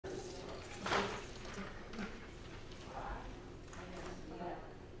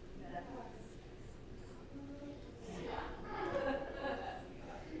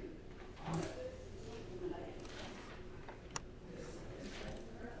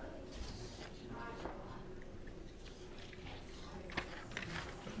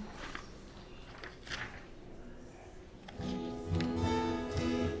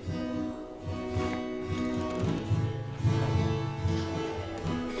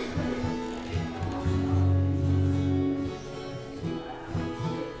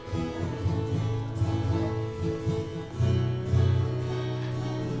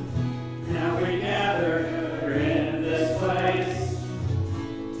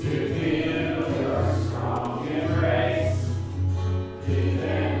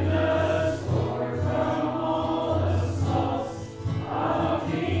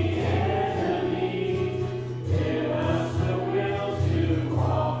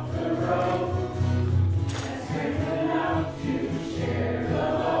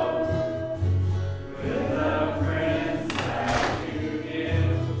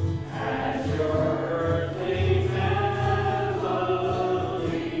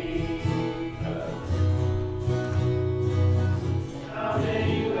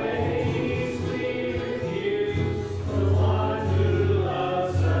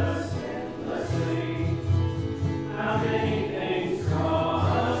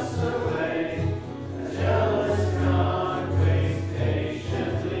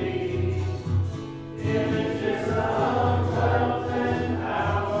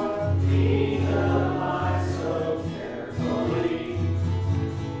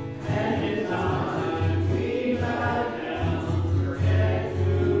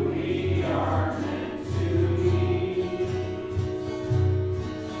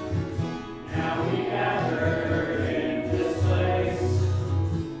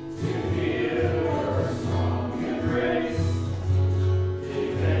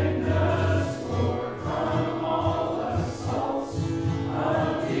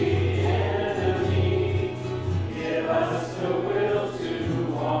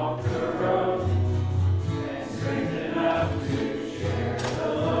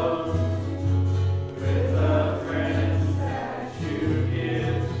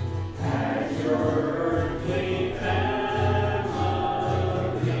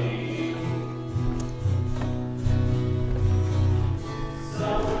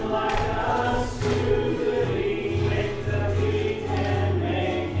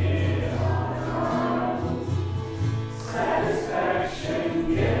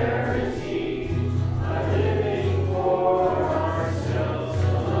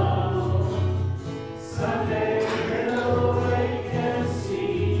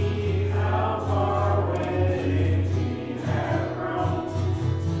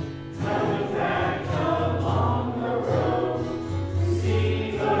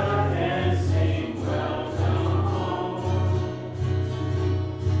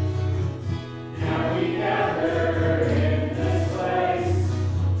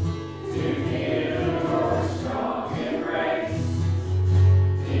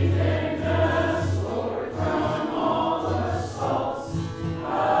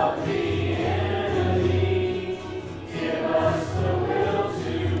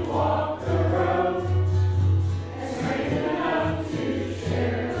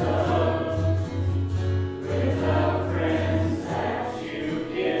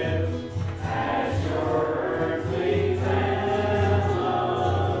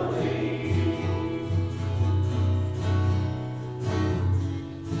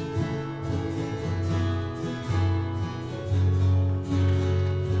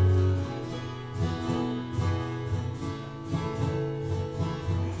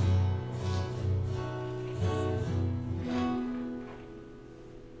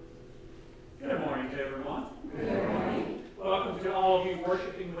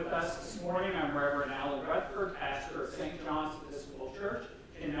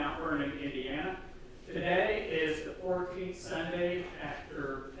Today is the 14th Sunday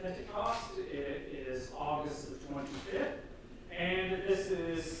after Pentecost. It is August the 25th, and this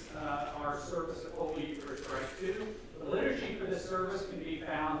is our service of Holy Eucharist Rite 2. The liturgy for this service can be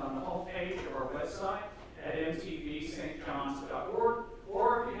found on the homepage of our website at mtvstjohns.org,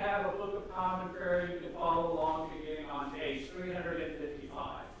 or if you have a Book of Common Prayer, you can follow along beginning on page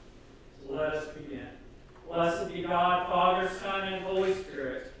 355. So let us begin. Blessed be God, Father, Son, and Holy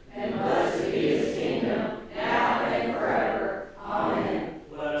Spirit. And blessed be his kingdom, now and forever. Amen.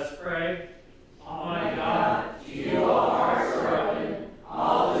 Let us pray. Almighty God, to you all hearts are open,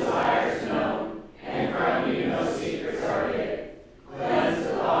 all desires known, and from you no secrets are hid. Cleanse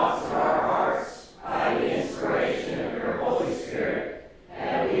the thoughts of our hearts by the inspiration of your Holy Spirit,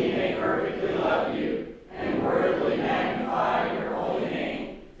 that we may perfectly love you and worthily magnify your holy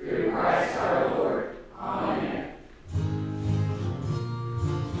name, through Christ our Lord. Amen.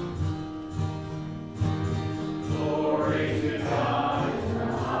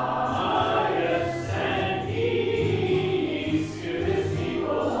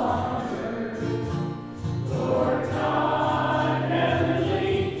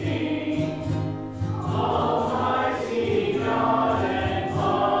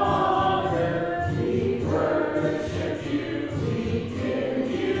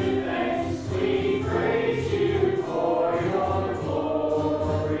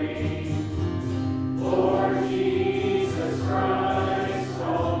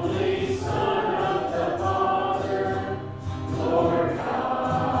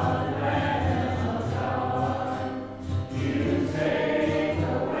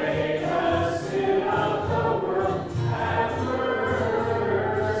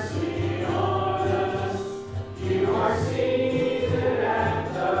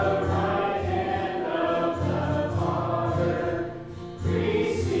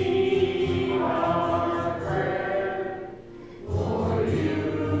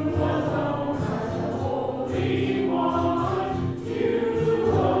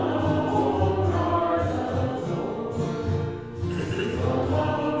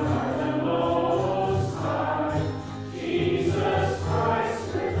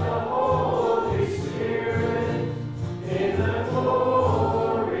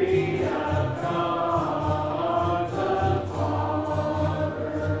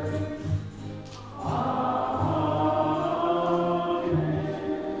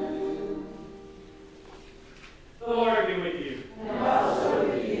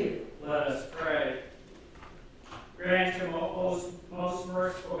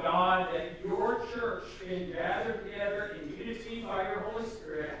 God, that your church, being gathered together in unity by your Holy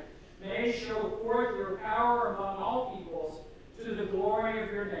Spirit, may show forth your power among all peoples to the glory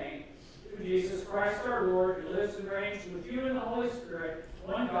of your name. Through Jesus Christ our Lord, who lives and reigns with you in the Holy Spirit,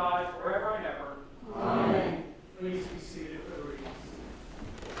 one God, forever and ever. Amen. Please be seated for the readings.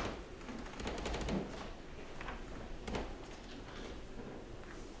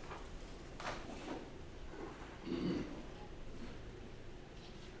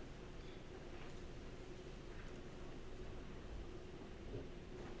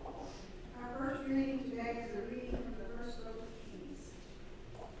 Our first reading today is a reading from the first book of Kings.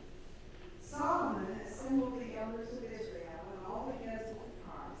 Solomon assembled the elders of Israel and all the heads of the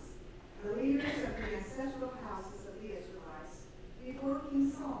tribes, the leaders of the ancestral houses of the Israelites, before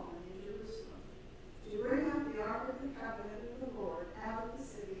King Solomon in Jerusalem, to bring up the ark of the covenant of the Lord out of the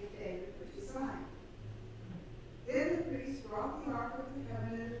city of David, which is Zion. Then the priests brought the ark of the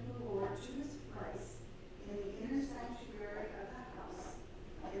covenant of the Lord to its place in the inner sanctuary of the house,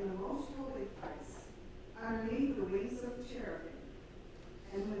 in the most holy place, underneath the wings of the cherubim.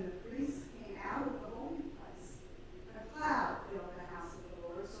 And when the priests came out of the holy place, a cloud filled the house of the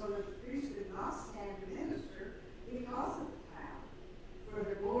Lord, so that the priests could not stand to minister because of the cloud. For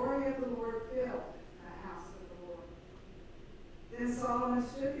the glory of the Lord filled the house of the Lord. Then Solomon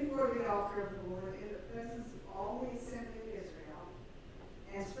stood before the altar of the Lord in the presence of all the assembly of Israel,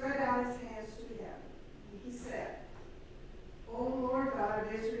 and spread out his hands to heaven. And he said, O Lord God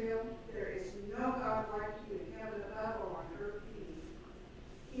of Israel, there is no God like you in heaven above or on earth beneath,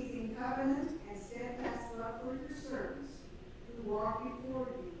 keeping covenant and steadfast love for your servants who walk before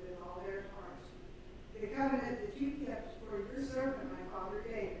you with all their heart. The covenant that you kept for your servant, my father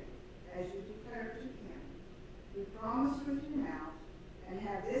David, as you declared to him. You promised with your mouth and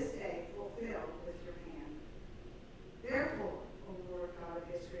have this day fulfilled with your hand. Therefore, O Lord God of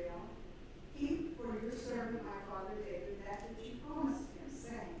Israel, keep for your servant my father David that which you promised him,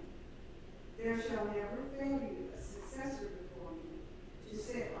 saying, there shall never fail you a successor before me to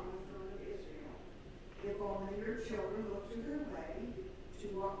sit on the throne of Israel, if only your children look to their way to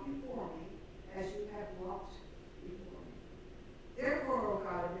walk before me as you have walked before me. Therefore, O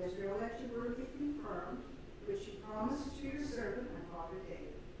God of Israel, let your word be confirmed, which you promised to your servant my father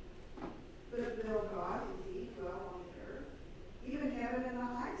David. But will God indeed dwell on the earth? Even heaven and the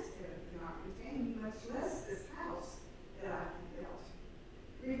highest heaven cannot contain you, much less this house that I have built.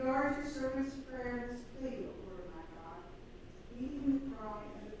 Regard your servant's prayer and his plea, O Lord my God, heeding the cry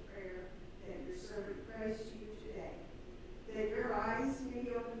and the prayer that your servant prays to you today, that your eyes may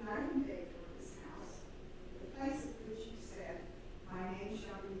be open night and day toward this house, the place of which you said, my name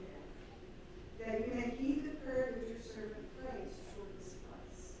shall be there, that you may heed the prayer that your servant prays toward this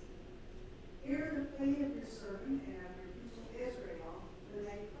place. Hear the plea of your servant and of your people Israel when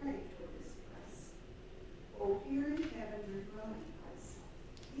they pray toward this place. O hear in heaven your dwelling place,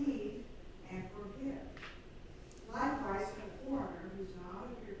 heed and forgive. Likewise, for the foreigner who's not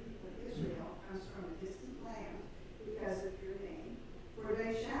of your people Israel comes from a distant land because of your name, for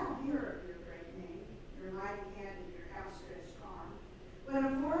they shall hear of your great name, your mighty hand and your outstretched arm. When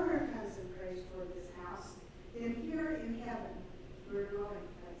a foreigner comes and prays toward this house, then hear in heaven your dwelling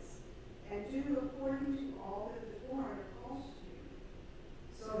place, and do according to all that the foreigner calls to you,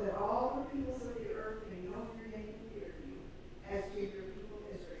 so that all the peoples of the earth may know your name and fear you, as did your people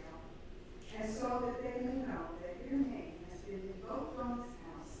Israel, and so that they may know that your name has been invoked on this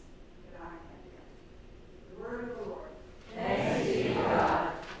house that I have built. The word of the Lord. Thanks be to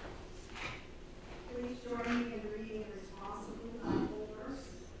God.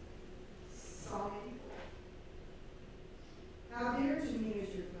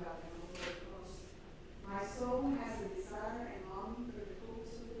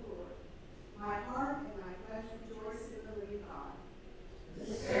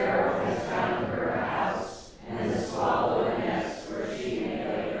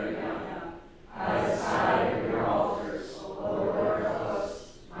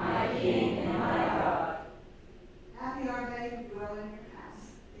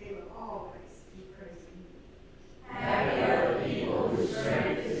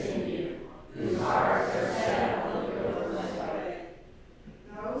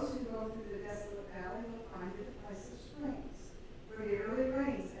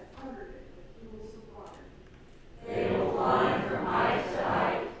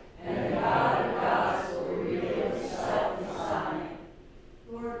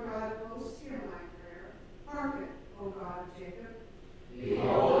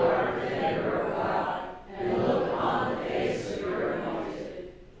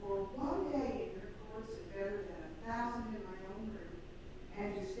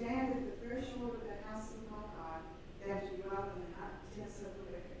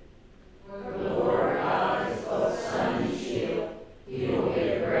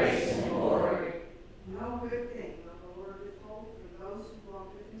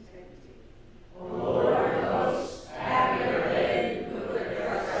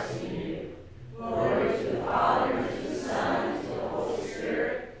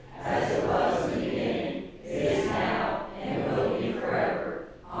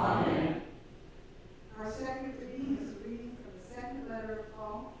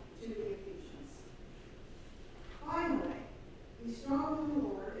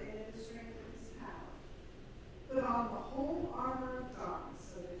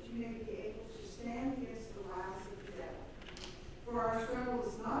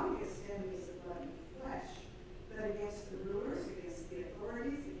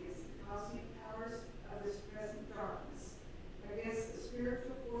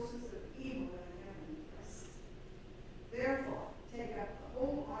 forces of evil in the heavenly places. Therefore, take up the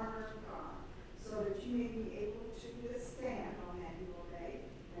whole armor of God, so that you may be able to withstand on that evil day,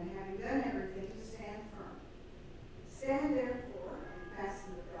 and having done everything, to stand firm. Stand therefore, and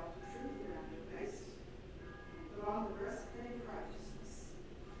fasten the belt of truth around your waist, and put on the breastplate of righteousness.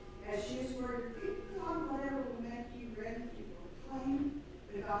 As shoes for your feet, put on whatever will make you ready to proclaim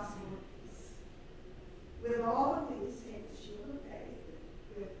the gospel of peace. With all of these, take the shield of faith,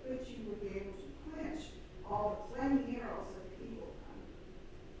 with which you will be able to quench all the flaming arrows of the evil one.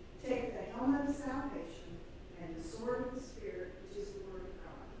 Take the helmet of salvation and the sword of the Spirit, which is the word of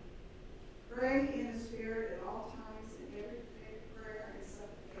God. Pray in the Spirit at all times in every prayer and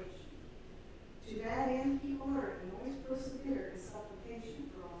supplication. To that end, keep alert and always persevere in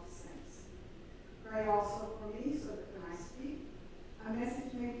supplication for all the saints. Pray also for me, so that when I speak, a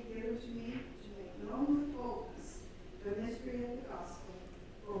message may be given to me to make known with boldness the mystery of the gospel,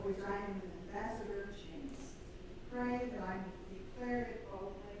 for which I am an ambassador in chains. Pray that I may declare it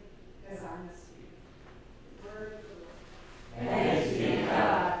boldly as I must speak. The word of the Lord. Thanks be to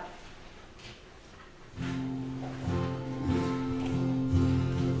God.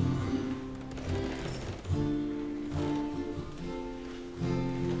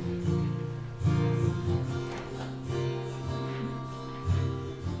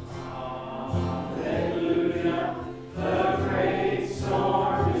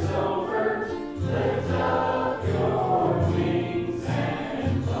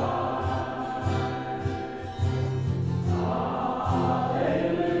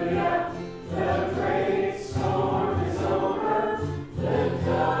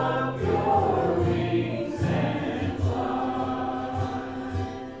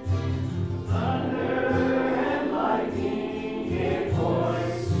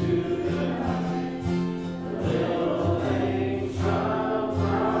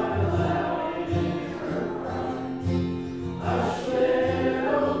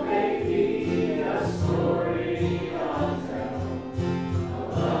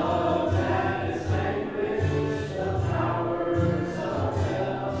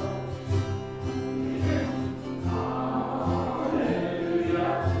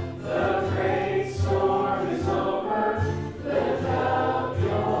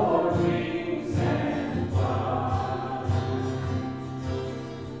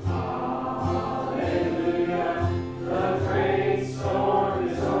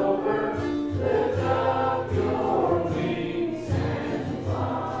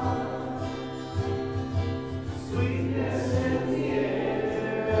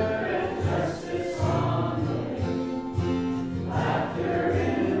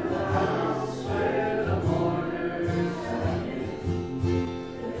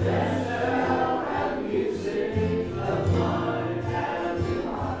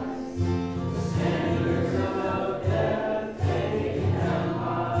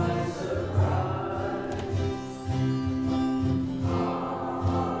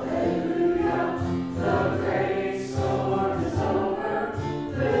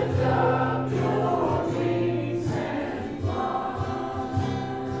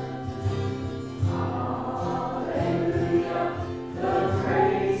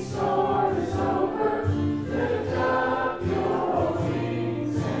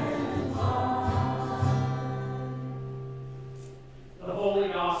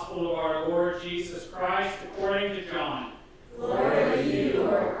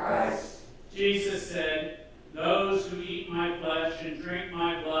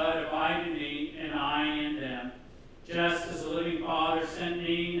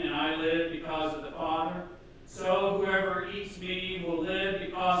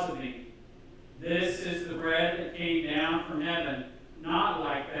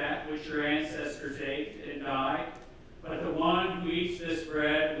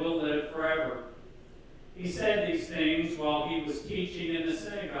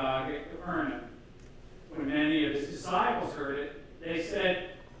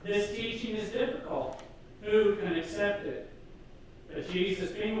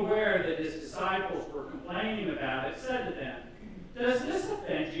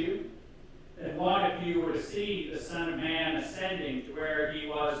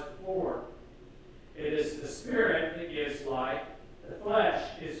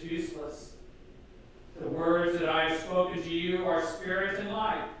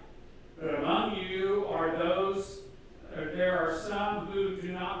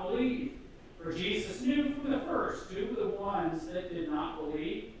 For Jesus knew from the first who were the ones that did not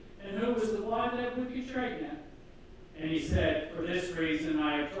believe, and who was the one that would betray him. And he said, "For this reason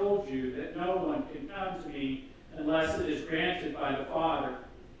I have told you that no one can come to me unless it is granted by the Father.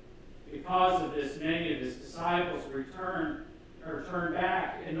 Because of this, many of his disciples turned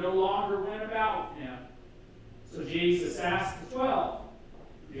back and no longer went about with him. So Jesus asked the 12,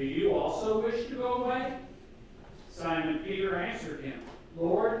 "Do you also wish to go away?" Simon Peter answered him,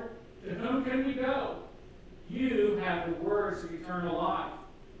 "Lord, to whom can we go? You have the words of eternal life.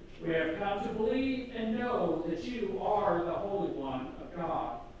 We have come to believe and know that you are the Holy One of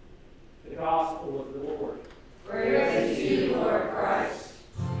God." The Gospel of the Lord. Praise to you, Lord Christ.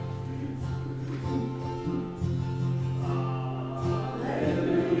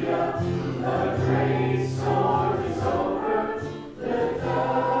 Hallelujah. The great storm is over. Lift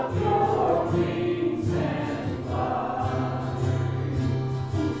up your wings and fly.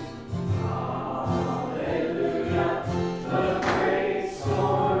 Hallelujah. The great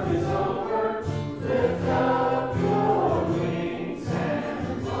storm is over. Lift up your wings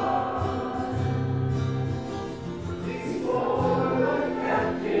and fly. Explore the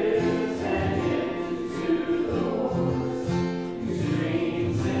captives and into the wars.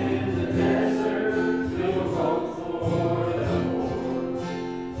 Streams in the desert will hope for the Lord.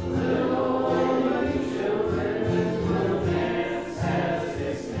 Little orphan children will dance as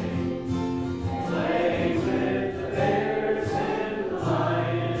they sing, play with the bears and the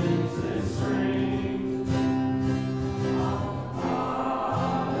lions and spring.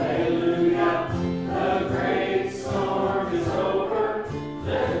 Hallelujah, the great storm is over.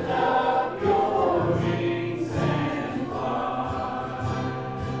 Lift up your wings and fly.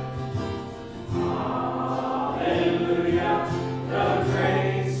 Hallelujah, the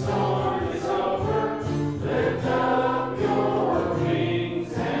great storm is over. Lift up your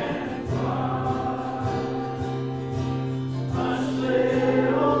wings and fly. Hush,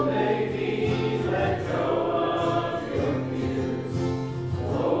 little baby, let go of your fears. The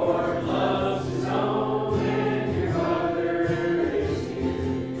Lord loves his own and your mother is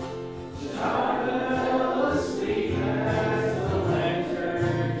here. Child asleep as the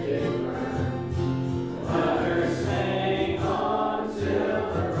lantern did burn. Mothers hang on till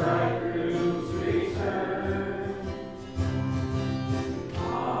the bridegroom's return.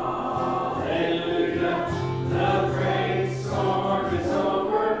 Hallelujah, the great storm is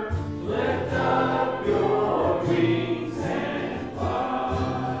over. Lift up your wings and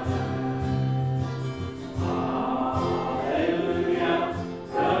fly. Hallelujah,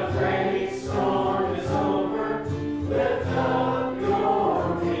 the great storm is over. Lift up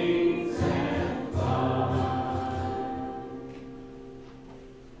your wings and fly.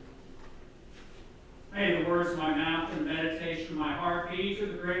 May the words of my mouth and the meditation of my heart be to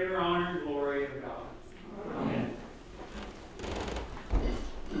the greater honor and glory of God. Amen.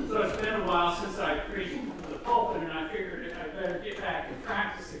 So it's been a while since I preached from the pulpit, and I figured I better get back and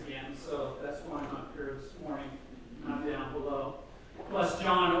practice again. So that's why I'm up here this morning, not down below. Plus,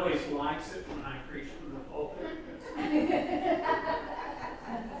 John always likes it when I preach from the pulpit.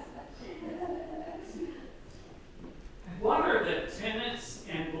 What are the tenets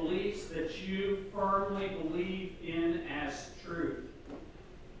and beliefs that you firmly believe in as truth?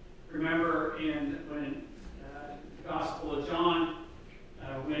 Remember when the Gospel of John,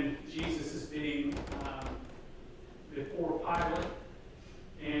 when Jesus is being before Pilate,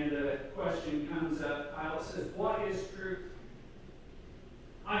 and the question comes up, Pilate says, "What is truth?"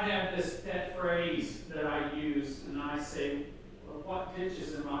 I have this pet phrase that I use, and I say, well, "What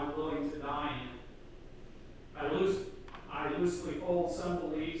ditches am I willing to die in?" I loosely hold some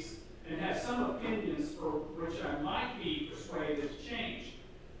beliefs and have some opinions for which I might be persuaded to change,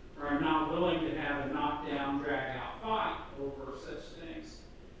 or I'm not willing to have a knockdown, drag-out fight over such things.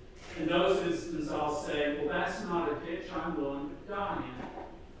 In those instances, I'll say, well, that's not a ditch I'm willing to die in.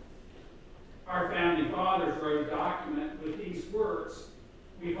 Our founding fathers wrote a document with these words: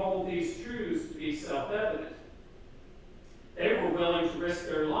 "We hold these truths to be self-evident." They were willing to risk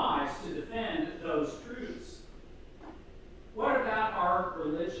their lives to defend those truths. What about our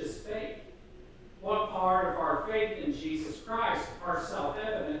religious faith? What part of our faith in Jesus Christ are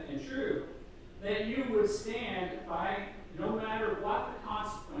self-evident and true that you would stand by no matter what the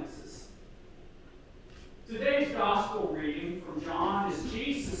consequences? Today's gospel reading from John is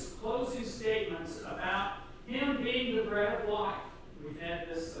Jesus' closing statements about him being the bread of life. We've had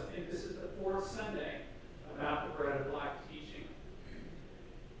this, I think this is the fourth Sunday, about the bread of life teaching.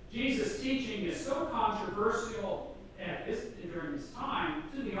 Jesus' teaching is so controversial during this time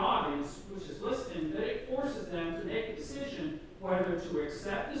to the audience which is listening that it forces them to make a decision whether to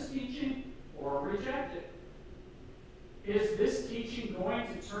accept this teaching or reject it. Is this teaching going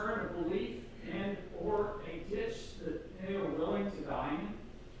to turn a belief and or a ditch that they are willing to die in?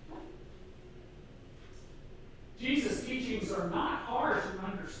 Jesus' teachings are not hard to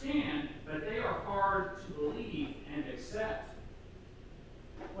understand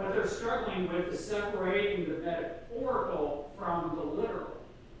separating the metaphorical from the literal.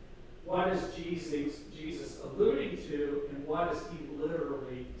 What is Jesus alluding to, and what is he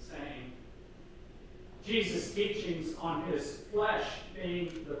literally saying? Jesus' teachings on his flesh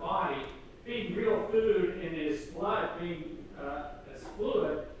being the body, being real food, and his blood being as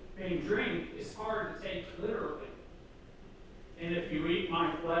fluid, being drink, is hard to take literally. And if you eat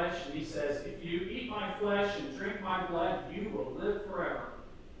my flesh, and he says, if you eat my flesh and drink my blood, you will live forever.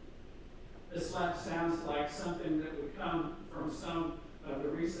 This sounds like something that would come from some of the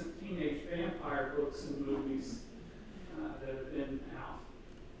recent teenage vampire books and movies that have been out.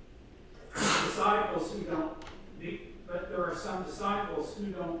 Disciples who don't, but there are some disciples who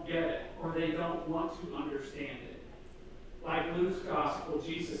don't get it, or they don't want to understand it. Like Luke's gospel,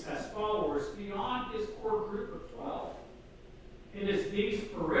 Jesus has followers beyond his core group of 12. It is these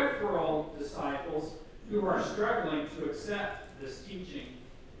peripheral disciples who are struggling to accept this teaching.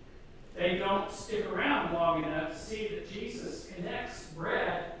 They don't stick around long enough to see that Jesus connects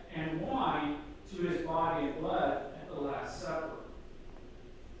bread and wine to his body and blood at the Last Supper.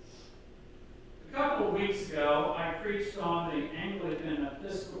 A couple of weeks ago, I preached on the Anglican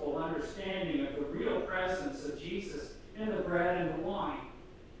Episcopal understanding of the real presence of Jesus in the bread and the wine.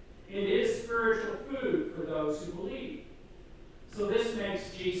 It is spiritual food for those who believe. So this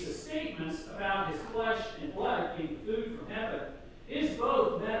makes Jesus' statements about his flesh and blood being food from heaven is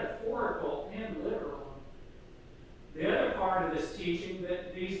both metaphorical and literal. The other part of this teaching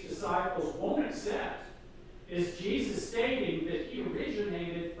that these disciples won't accept is Jesus stating that he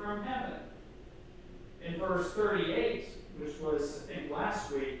originated from heaven. In verse 38, which was, I think,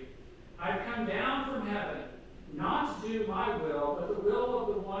 last week, I've come down from heaven, not to do my will, but the will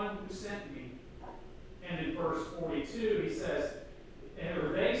of the one who sent me. And in verse 42, he says, or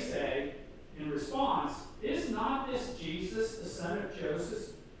they say, in response, is not this Jesus, the son of Joseph,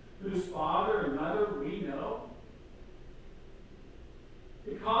 whose father and mother we know?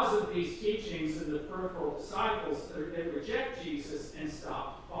 Because of these teachings of the peripheral disciples, they reject Jesus and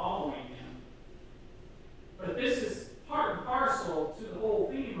stop following him. But this is part and parcel to the whole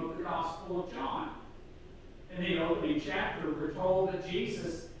theme of the Gospel of John. In the opening chapter, we're told that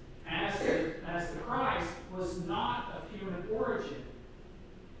Jesus, as the Christ, was not of human origin.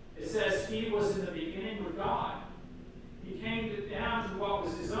 It says he was in the beginning with God. He came down to what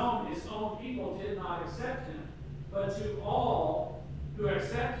was his own people did not accept him. But to all who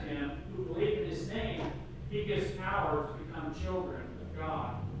accept him, who believe in his name, he gives power to become children of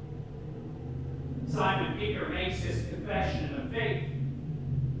God. Simon Peter makes his confession of faith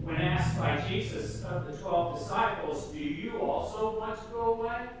when asked by Jesus of the 12 disciples, do you also want to go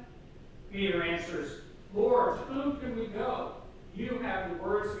away? Peter answers, Lord, to whom can we go? You have the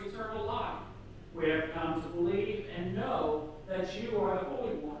words of eternal life. We have come to believe and know that you are the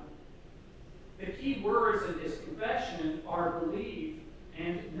Holy One. The key words in his confession are believe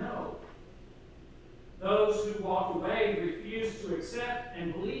and know. Those who walk away refuse to accept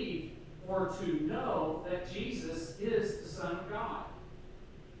and believe or to know that Jesus is the Son of God.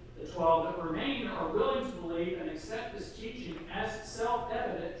 The 12 that remain are willing to believe and accept this teaching as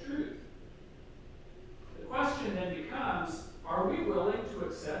self-evident truth. The question then becomes, are we willing to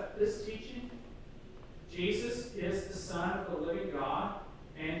accept this teaching? Jesus is the Son of the living God,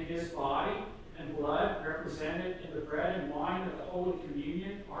 and his body and blood, represented in the bread and wine of the Holy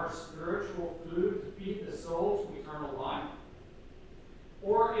Communion, are spiritual food to feed the soul to eternal life?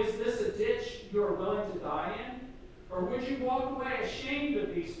 Or is this a ditch you are willing to die in? Or would you walk away ashamed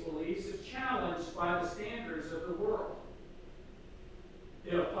of these beliefs if challenged by the standards of the world?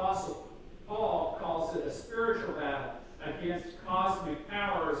 The Apostle Paul calls it a spiritual battle against cosmic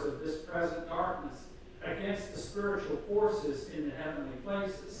powers of this present darkness, against the spiritual forces in the heavenly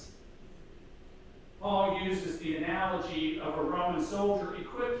places. Paul uses the analogy of a Roman soldier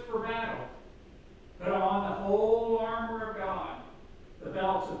equipped for battle. Put on the whole armor of God, the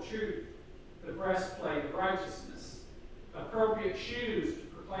belt of truth, the breastplate of righteousness, appropriate shoes to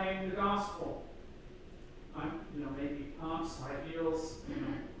proclaim the gospel. Maybe pumps, high heels,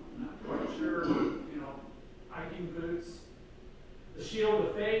 I'm not quite sure, hiking boots, the shield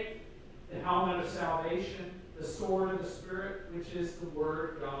of faith, the helmet of salvation, the sword of the Spirit, which is the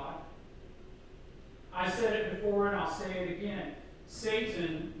Word of God. I said it before and I'll say it again.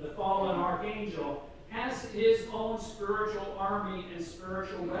 Satan, the fallen archangel, has his own spiritual army and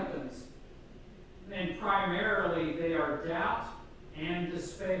spiritual weapons. And primarily they are doubt and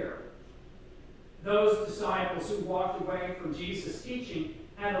despair. Those disciples who walked away from Jesus' teaching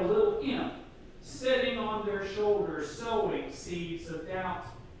had a little imp sitting on their shoulders, sowing seeds of doubt.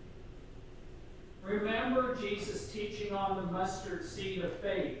 Remember Jesus' teaching on the mustard seed of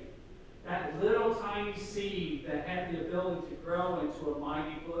faith. That little tiny seed that had the ability to grow into a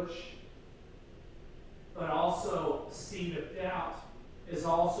mighty bush, but also a seed of doubt, is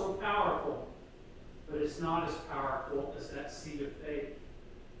also powerful, but it's not as powerful as that seed of faith.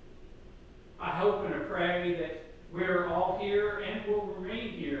 I hope and I pray that we're all here and will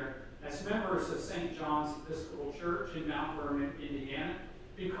remain here as members of St. John's Episcopal Church in Mount Vernon, Indiana,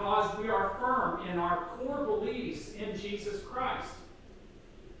 because we are firm in our core beliefs in Jesus Christ.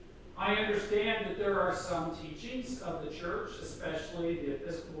 I understand that there are some teachings of the church, especially the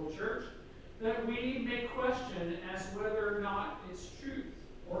Episcopal Church, that we may question as whether or not it's truth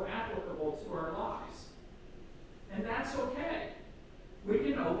or applicable to our lives. And that's okay. We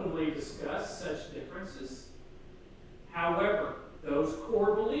can openly discuss such differences. However, those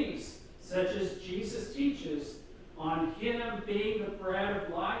core beliefs, such as Jesus teaches on Him being the bread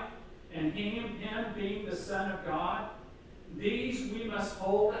of life and Him being the Son of God, these we must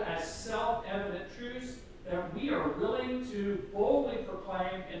hold as self-evident truths that we are willing to boldly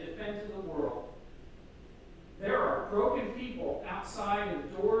proclaim and defend to the world. There are broken people outside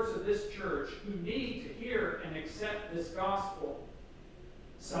the doors of this church who need to hear and accept this gospel.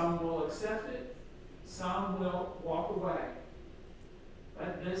 Some will accept it, some will walk away.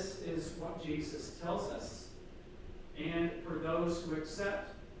 But this is what Jesus tells us. And for those who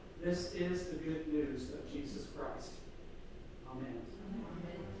accept, this is the good news of Jesus Christ. Amen. Amen.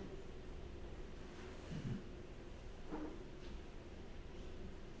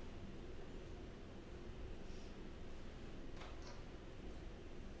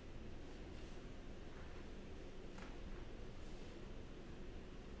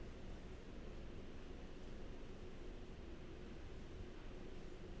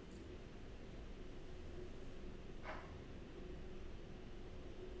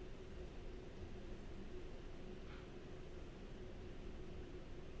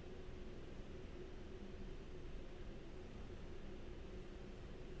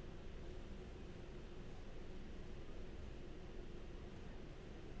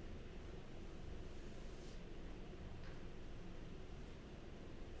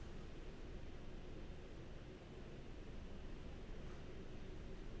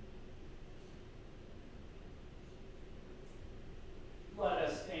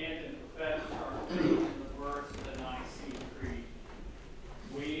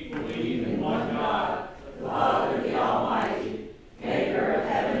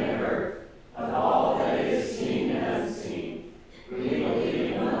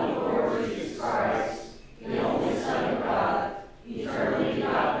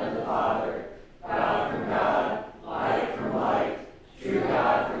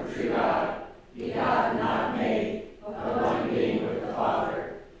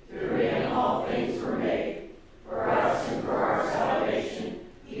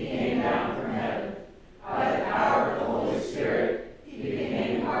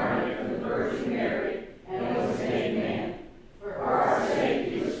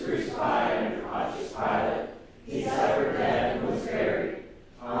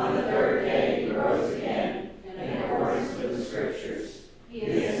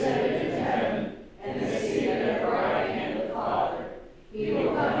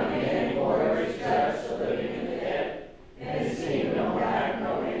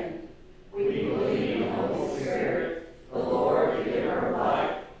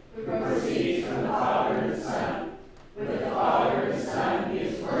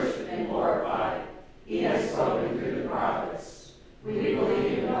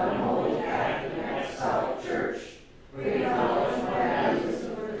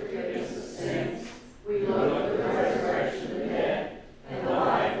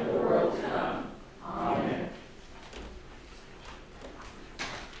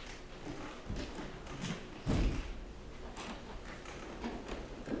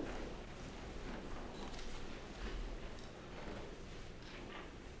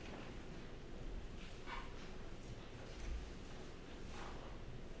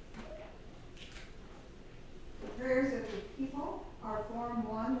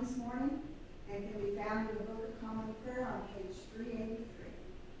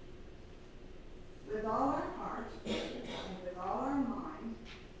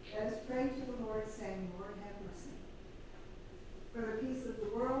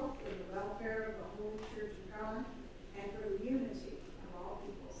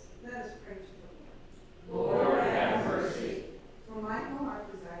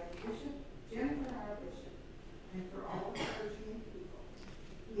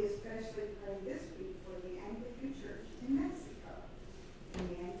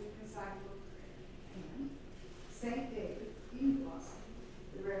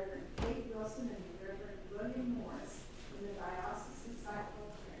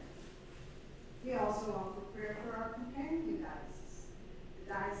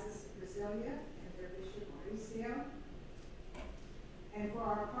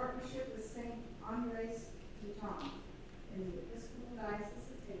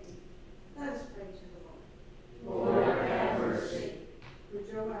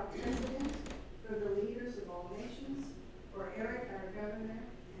 Joe, our president, for the leaders of all nations, for Eric, our governor,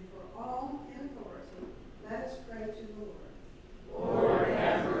 and for all in authority, let us pray to the Lord. Lord,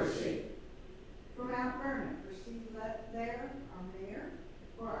 have mercy. For Mount Vernon, for Steve Lair, our mayor,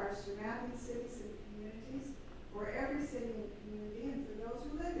 for our surrounding cities and communities, for every city and community, and for those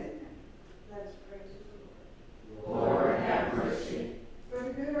who live in them, let us pray to the Lord. Lord, have mercy. For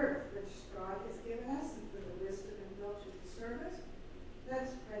the good earth which God has given us, and for the wisdom and will to serve it, let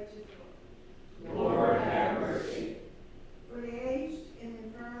us pray to the Lord. Lord, have mercy. For the aged and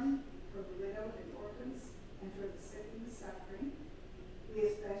infirm, for the widow and orphans, and for the sick and the suffering, we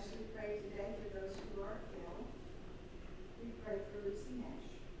especially pray today for those who are ill. We pray for Lucy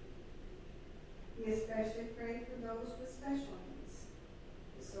Nash. We especially pray for those with special needs.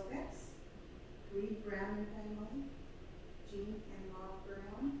 The Silvettes, Reed Brown and family, Jean and Rob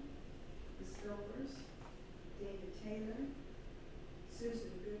Brown, the Silvers, David Taylor,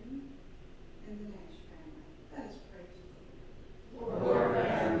 Susan Gooden, and the Nash family. Let us pray to the Lord. Lord,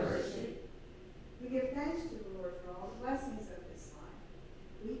 have mercy. We give thanks to the Lord for all the blessings of this life.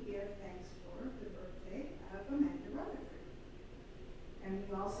 We give thanks for the birthday of Amanda Rutherford. And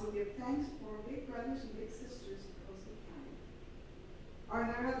we also give thanks for big brothers and big sisters in Coastal County. Are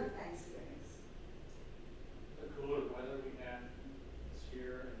there other Thanksgivings? The cooler weather we had this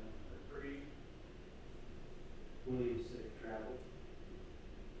year and the retreat. William safe travel.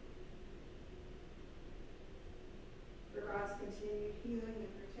 For God's continued healing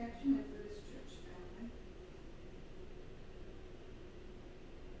and protection, and for this church family.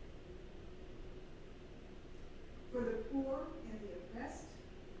 For the poor and the oppressed,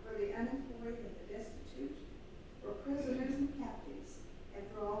 for the unemployed and the destitute, for prisoners and captives, and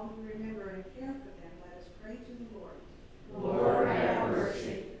for all who remember and care for them, let us pray to the Lord. Lord, have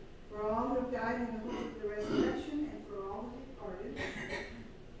mercy. For all who have died in the hope of the resurrection, and for all the departed,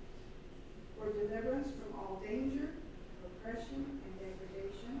 for deliverance from all danger, oppression, and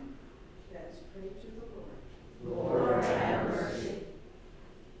degradation, let us pray to the Lord. Lord, have mercy.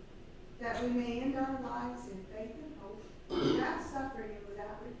 That we may end our lives in faith and hope, without suffering and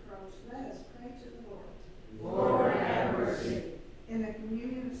without reproach, let us pray to the Lord. Lord, have mercy. In the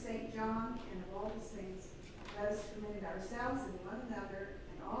communion of St. John and of all the saints, let us commend ourselves and one another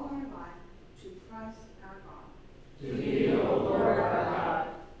and all our life to Christ our God. To thee, O Lord our God.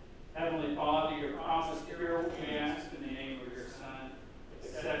 Heavenly Father, your promise here we ask in the name of your Son.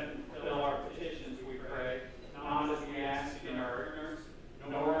 Accept and fulfill our petitions, we pray, not as we ask in our ignorance,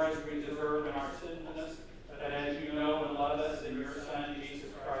 nor as we deserve in our sinfulness, but as you know and love us in your Son, Jesus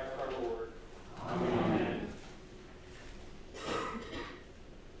Christ our Lord. Amen.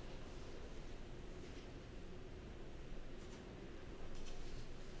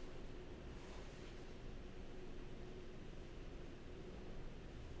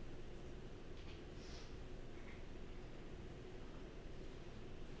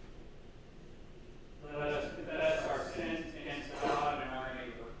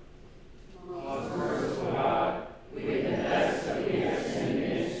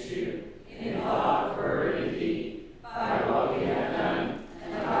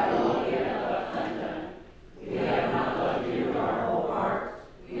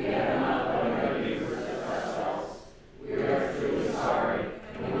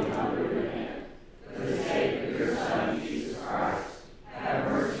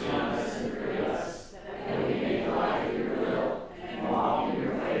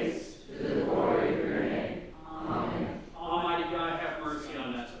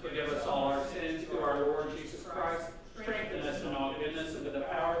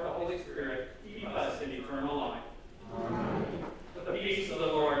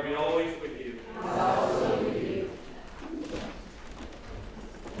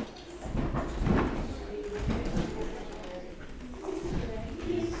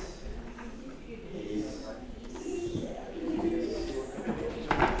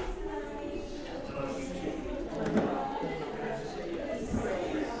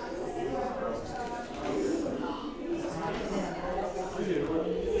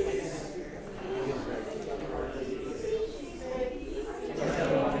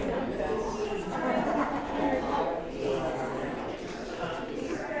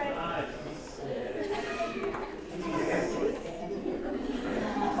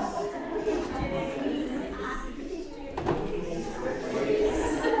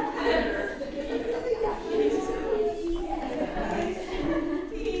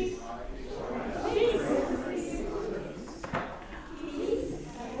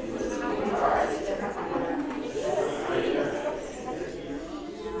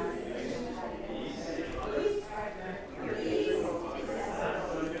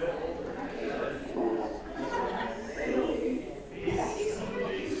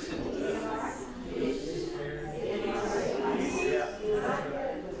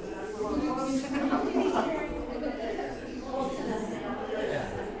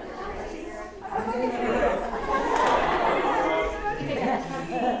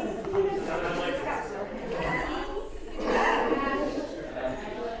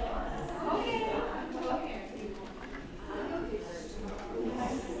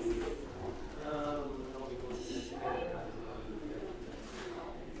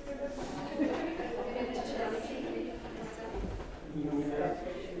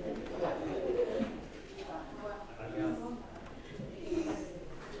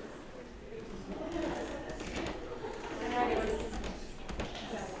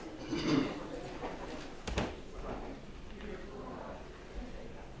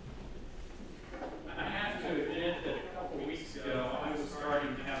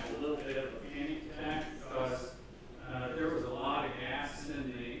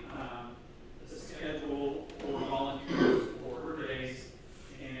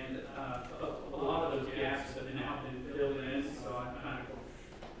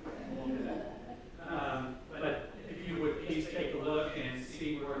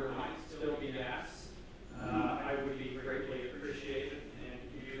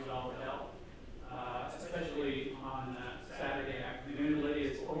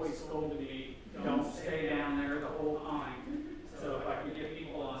 told me, don't stay down there the whole time. So if I can get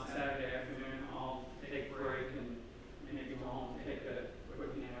people on Saturday afternoon, I'll take a break and maybe go home and take a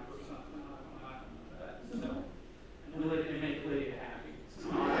quick nap or something. I don't know that. So, and make Lydia happy. It's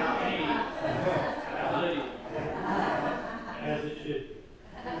not about me, it's about Lydia. As it should be.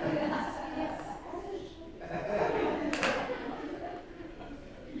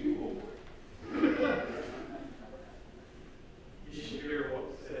 You should hear what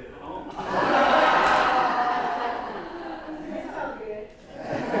was said at home.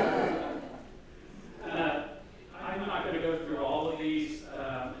 I'm not going to go through all of these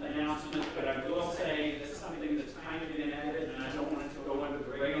announcements, but I will say that something that's kind of been added, and I don't want it to go under the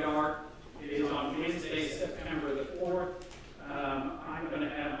radar. It is on Wednesday, September the 4th. I'm going to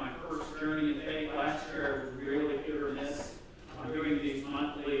have my first journey in faith. Last year I was really hit or miss on doing these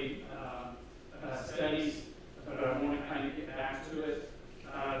monthly studies, but I want to kind of get back to it.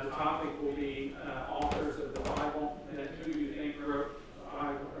 The topic will be authors of the Bible, and who you think wrote the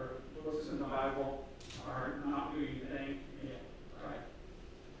Bible, or books in the Bible are not who you think. Yeah, right.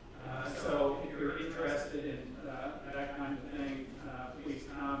 So if you're interested in that kind of thing, please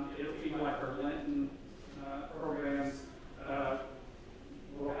come. It'll be like our Lenten programs.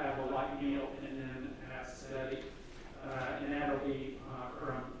 We'll have a light meal and then have study. And that'll be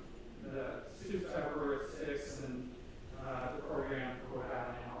from the soup supper at 6 and the program for about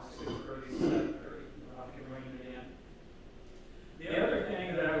an hour, 6:30, 7:30. I can bring it in. The other thing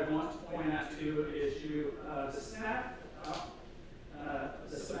that I want to point out to is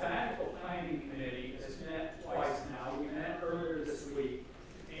the sabbatical planning committee has met twice now. We met earlier this week,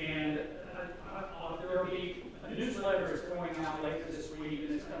 and there will be a newsletter is going out later this week,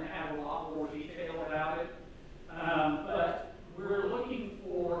 and it's going to have a lot more detail about it. But we're looking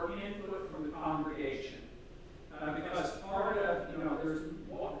for input from the congregation. Because part of, there's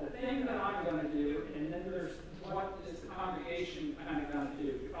the thing that I'm going to do, and then there's what is the congregation kind of going to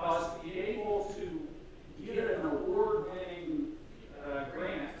do. Because to be able to get an award-winning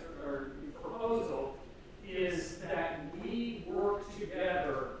grant or proposal is that we work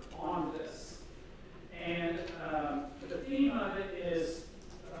together on this. And the theme of it is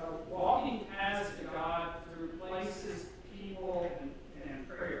walking paths to God through places, people, and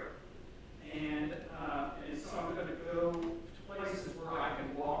prayer. And so I'm going to go to places where I can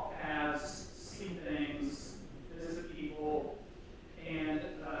walk paths, see things, visit people. And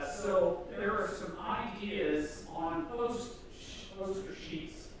so there are some ideas on poster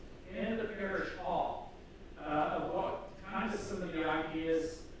sheets in the parish hall of what kind of some of the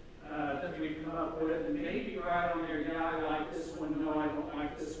ideas that we've come up with. And maybe right on there, yeah, I like this one, no, I don't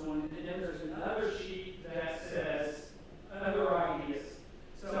like this one. And then there's another sheet that says other ideas.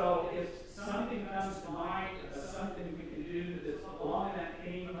 So if something comes to mind, something we can do that's along that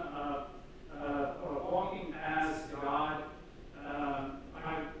theme of walking paths to God,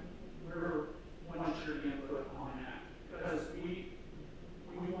 we want your input on that, because we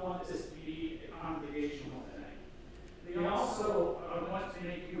want this to be a congregational thing. We also want to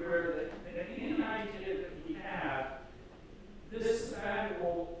make you aware that any idea that we have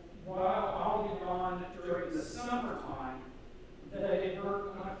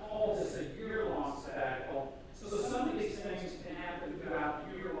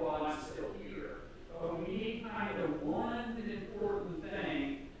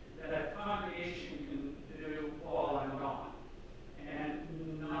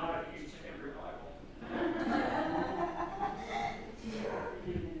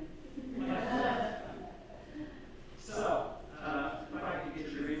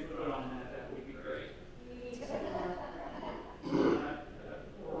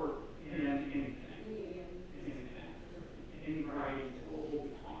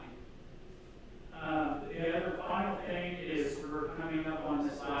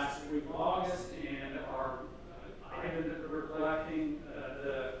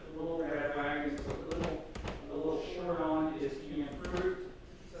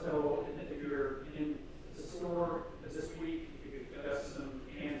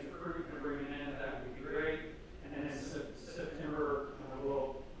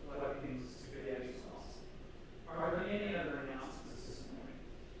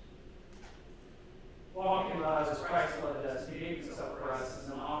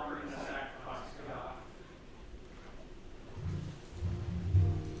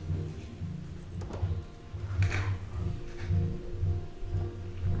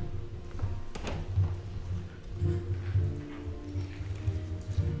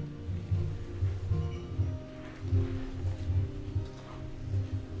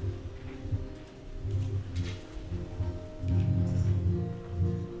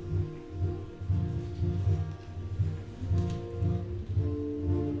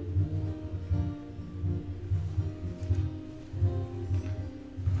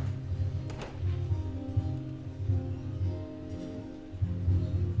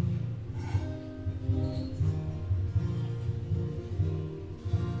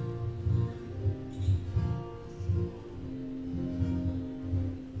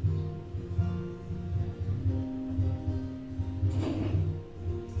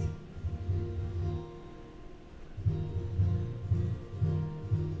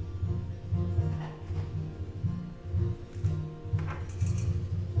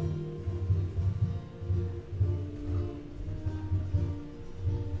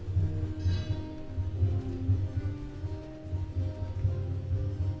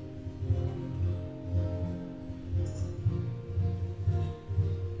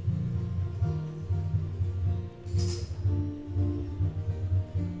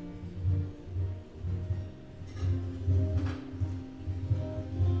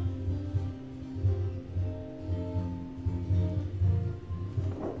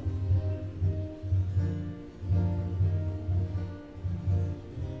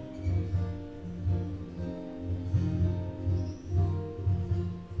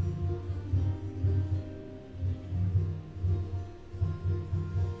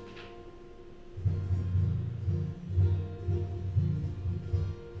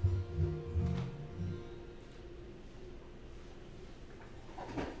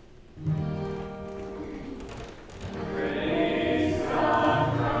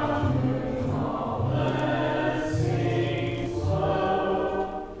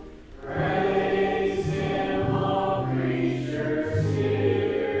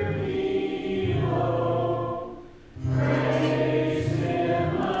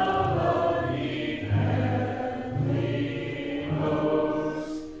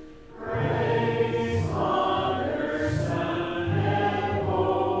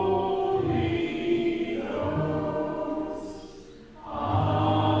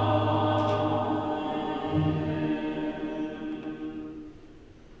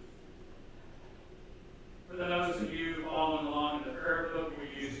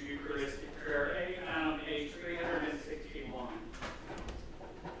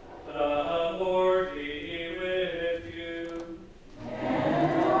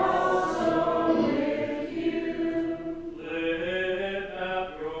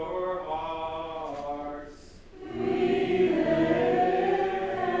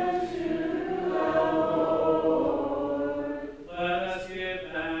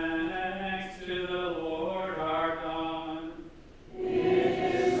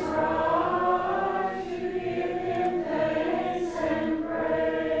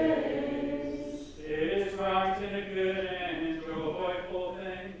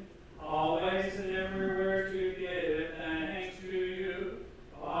always and everywhere to give thanks to you,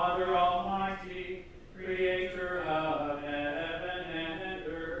 Father Almighty, Creator of heaven and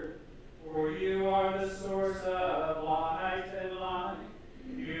earth. For you are the source of light and life.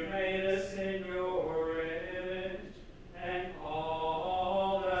 You made us in your image and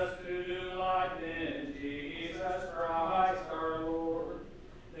called us to new life in Jesus Christ our Lord.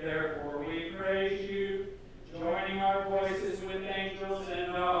 Therefore we praise you, joining our voices with angels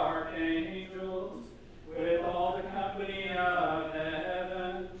and archangels, with all the company of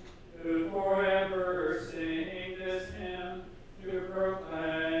heaven, who forever sing this hymn to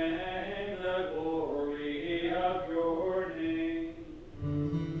proclaim the glory of your name.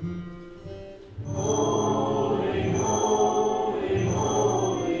 Holy, holy,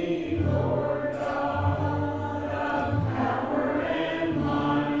 holy, Lord God of power and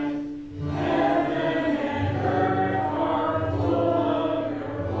might, heaven and earth are full of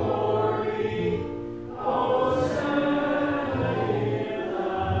your glory. Hosanna in the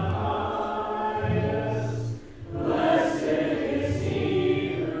highest. Blessed is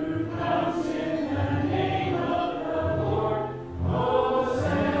he who comes in the name of the Lord.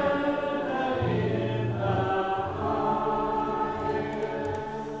 Hosanna in the highest.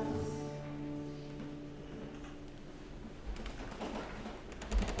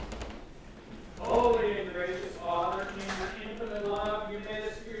 Holy and gracious Father, in your infinite love, you made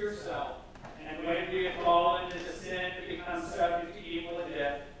us for yourself. And when we have fallen into sin to become subject to evil and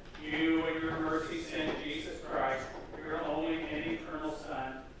death, you in your mercy sent Jesus Christ, your only and eternal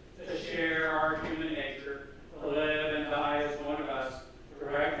Son, to share our human nature, to live and die as one of us, to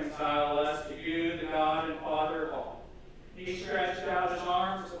reconcile us to you, the God and Father of all. He stretched out his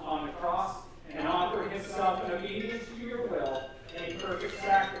arms upon the cross and offered himself in obedience to your will, a perfect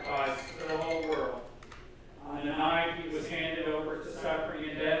sacrifice for the whole world. On the night he was handed over to suffering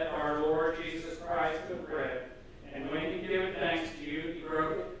and death, our Lord Jesus Christ took bread, and when he gave thanks to you, he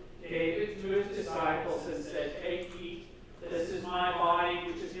broke it, gave it to his disciples, and said, "Take, eat, this is my body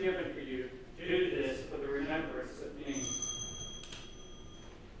which is given for you. Do this for the remembrance of me."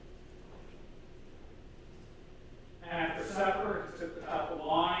 After supper, he took the cup of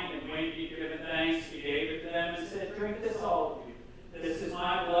wine, and when he had given thanks, he gave it to them and said, "Drink this, all of you. This is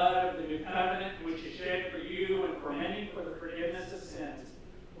my blood of the new covenant, which is shed for you and for many for the forgiveness of sins.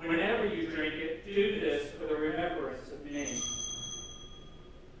 Whenever you drink it, do this for the remembrance of me."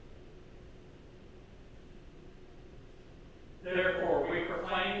 Therefore, we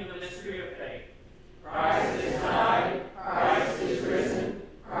proclaim the mystery of faith. Christ is died, Christ is risen,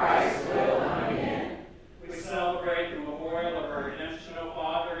 Christ will come again. We celebrate the memorial of our redemption, O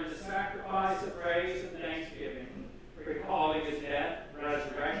Father, in the sacrifice of praise and thanksgiving. Recalling his death,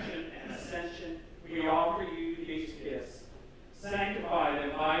 resurrection, and ascension, we offer you these gifts. Sanctify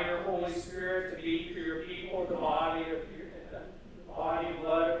them by your Holy Spirit to be for your people the body and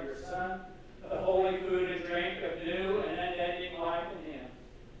blood of your Son, the holy food and drink of new and unending life in him.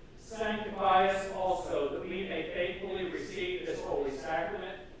 Sanctify us also that we may faithfully receive this holy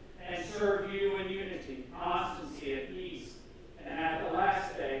sacrament and serve you in unity, constancy, and peace. And at the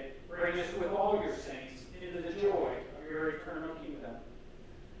last day, bring us with all your saints into the joy of your eternal kingdom.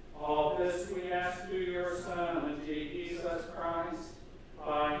 All this we ask through your Son, Jesus Christ,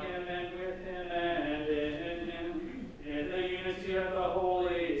 by him and with him and in him, in the unity of the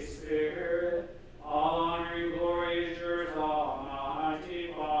Holy Spirit. All honor and glory is yours,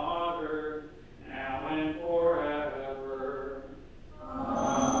 Almighty Father, now and forever.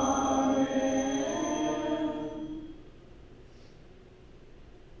 Amen.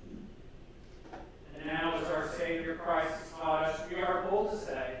 And now, as our Savior Christ has taught us, we are bold to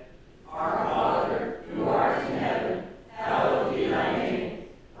say, Our Father, who art in heaven, hallowed be thy name.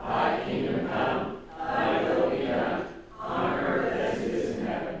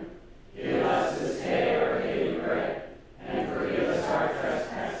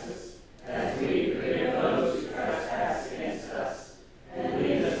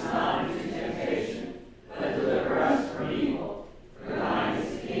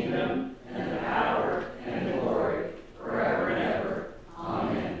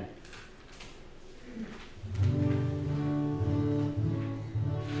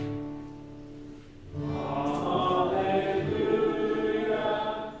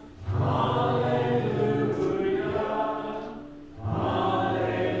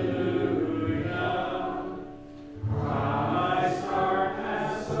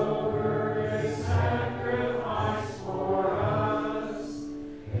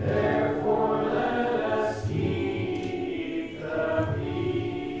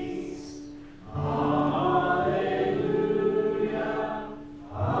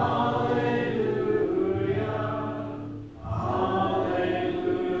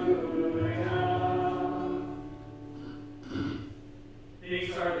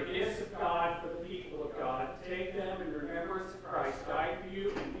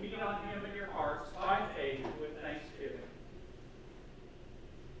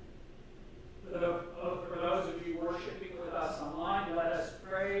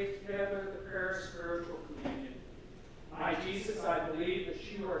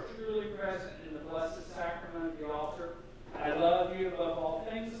 you are truly present in the blessed sacrament of the altar. I love you above all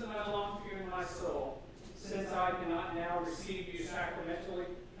things, and I long for you in my soul. Since I cannot now receive you sacramentally,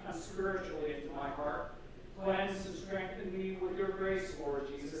 come spiritually into my heart. Cleanse and strengthen me with your grace, Lord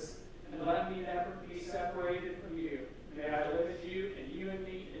Jesus, and let me never be separated from you. May I live with you and you and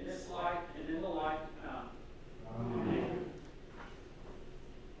me in this life and in the life to come. Amen.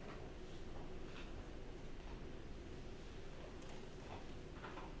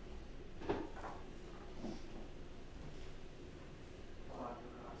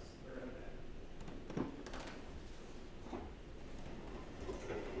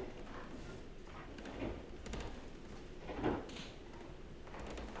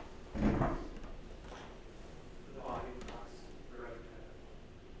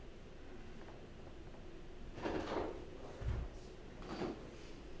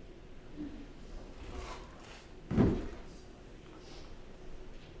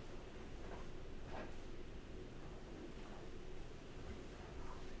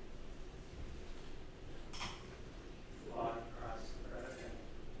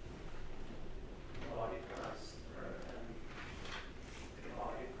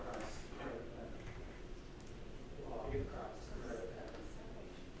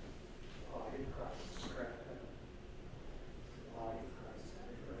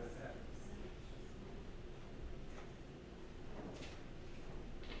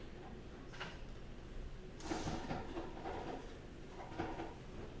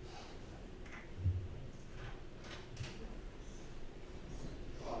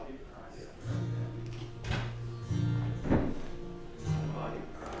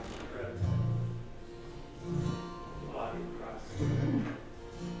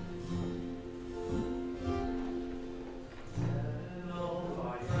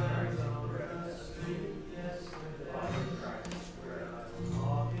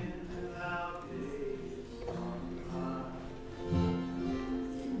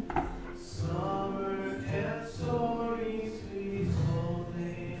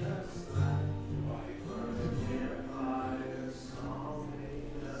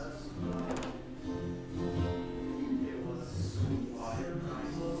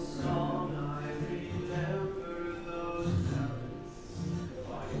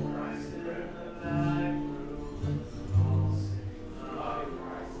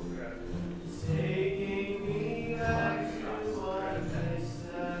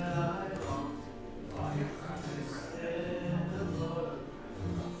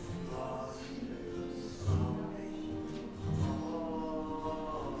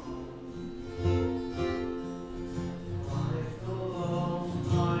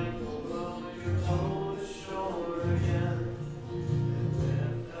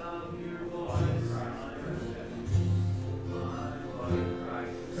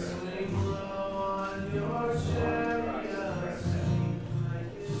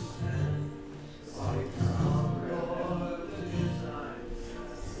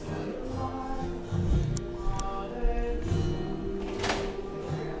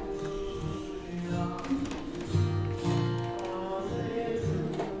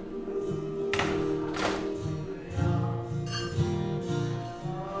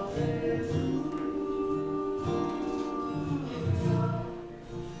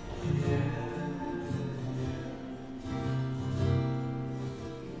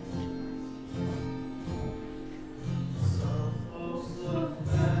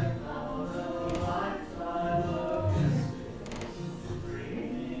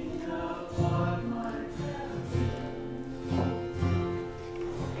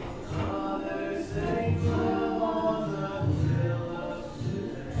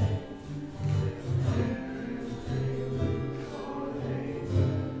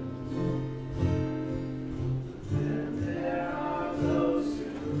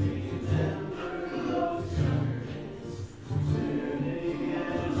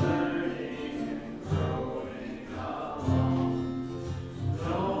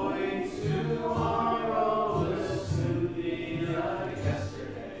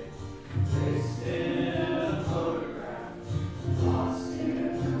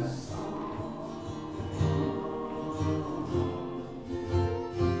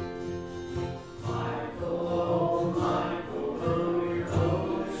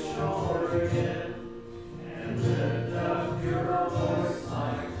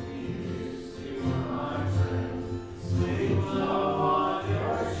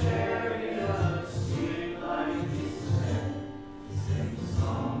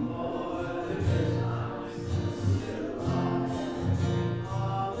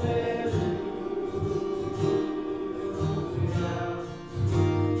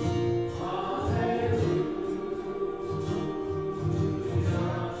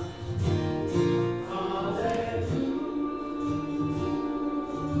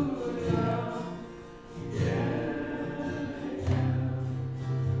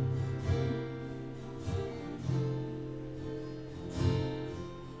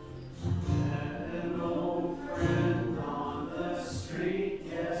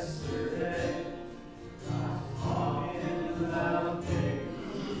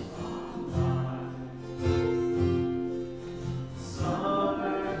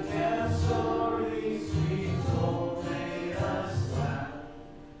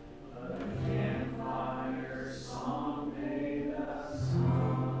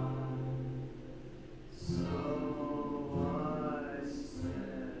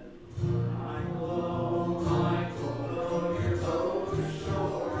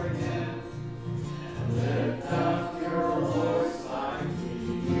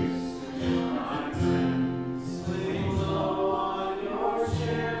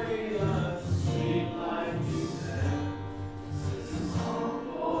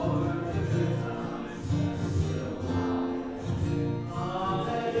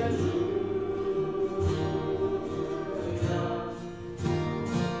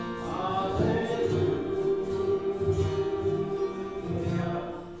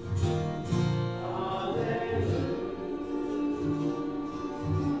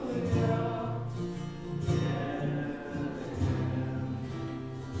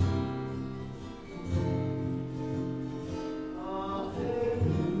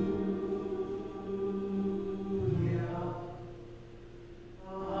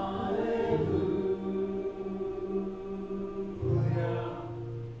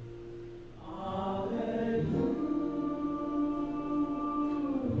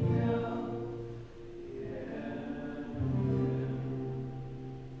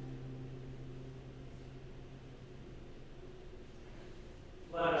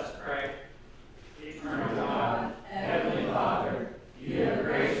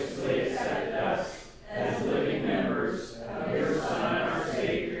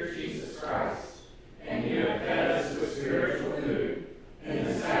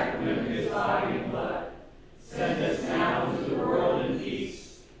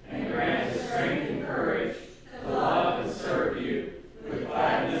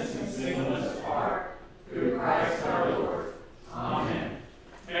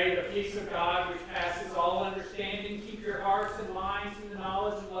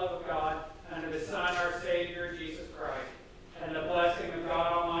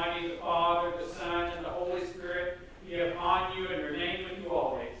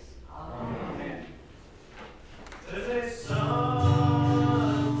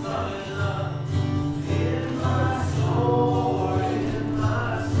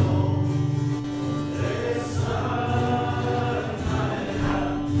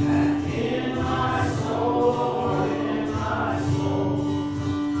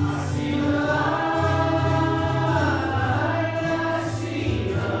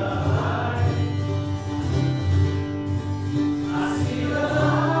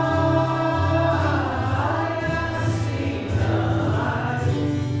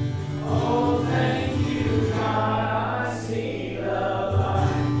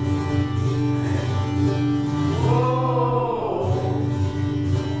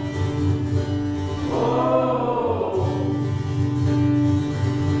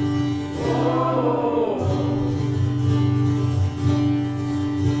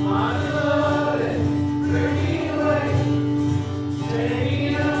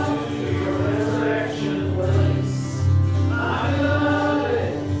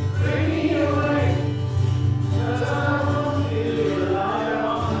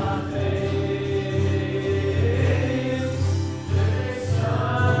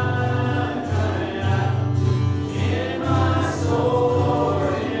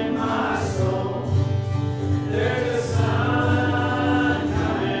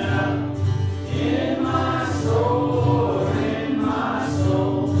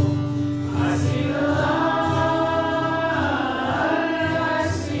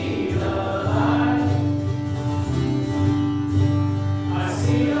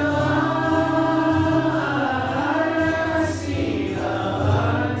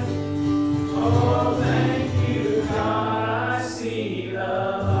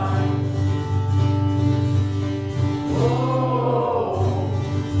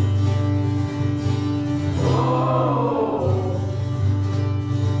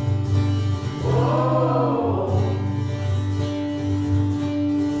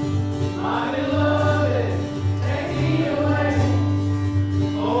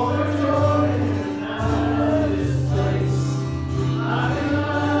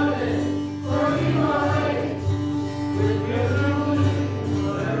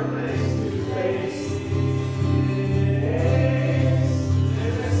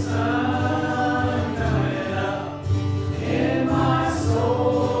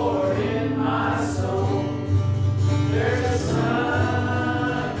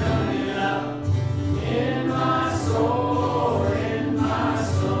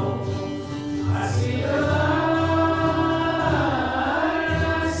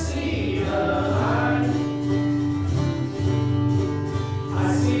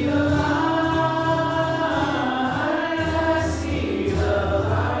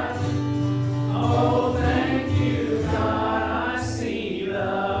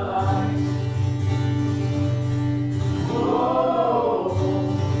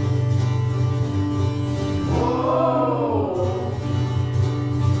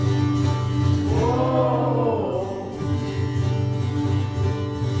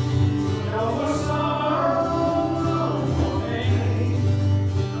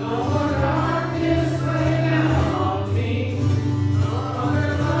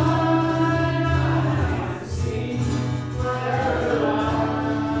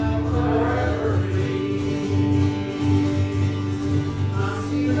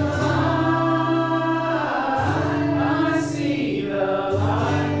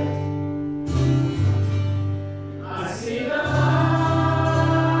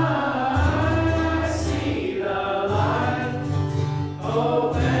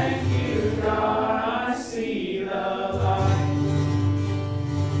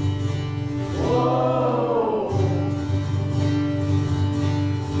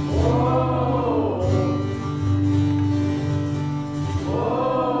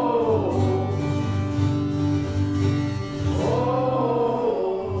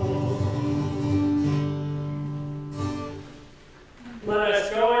 Let us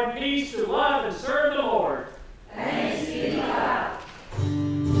go in peace to love and serve the Lord.